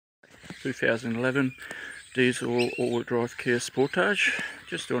2011 diesel all-wheel drive Kia Sportage.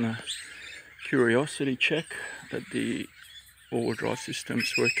 Just doing a curiosity check that the all-wheel drive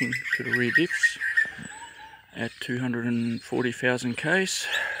system's working to the rear diffs at 240,000 k's.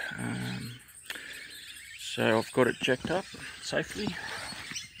 So I've got it jacked up safely,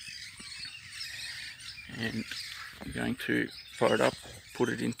 and I'm going to fire it up, put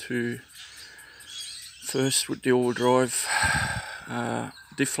it into first with the all-wheel drive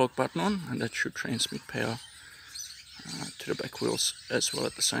diff lock button on, and that should transmit power to the back wheels as well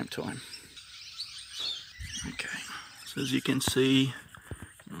at the same time. Okay, so as you can see,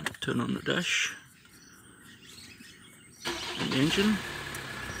 I'll turn on the dash and the engine.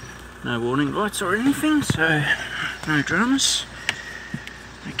 No warning lights or anything, so no dramas.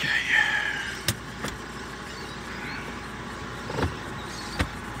 Okay.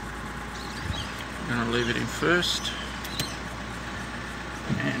 I'm going to leave it in first,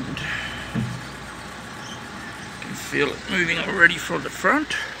 and you can feel it moving already from the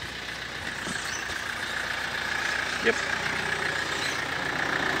front. Yep.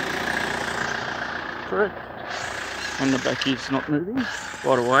 Correct. And the back is not moving.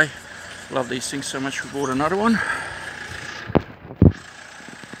 By the way, love these things so much we bought another one.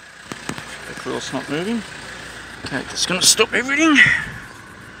 Back wheel's not moving. Okay, just going to stop everything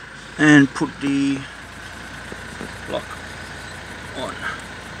and put the lock on.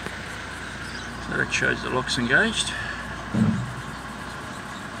 So that shows the lock's engaged.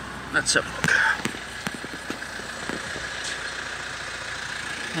 Let's have a look.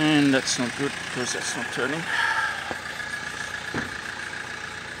 And that's not good because that's not turning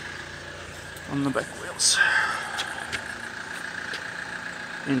on the back wheels.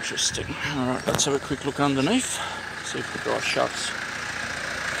 Interesting. Alright, let's have a quick look underneath, see if the drive shaft's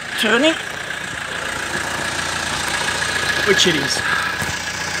turning, which it is.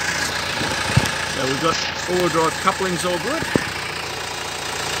 So we've got all-wheel drive couplings all good,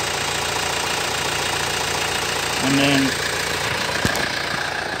 and then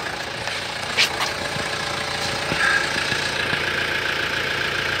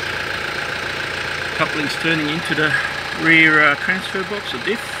coupling's turning into the rear transfer box or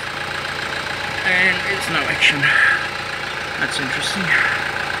diff, and there's no action. That's interesting.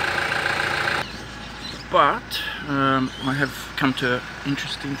 But I have come to an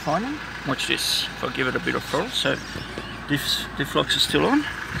interesting finding. Watch this. If I give it a bit of throttle, so diff locks are still on.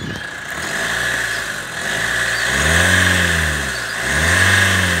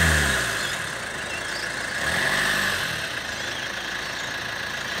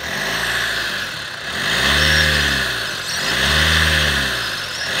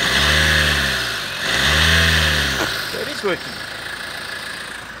 Working.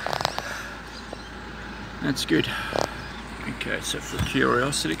 That's good. Okay, so for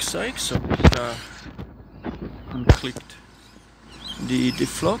curiosity's sake, so we've unclicked the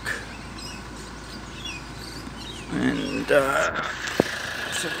diff lock, and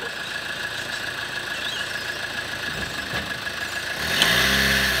let's have a look.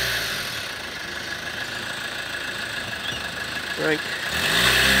 Brake,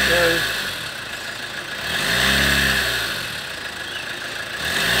 go.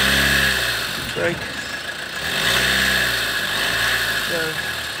 Brake, go.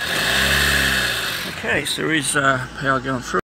 Okay, so there is power going through.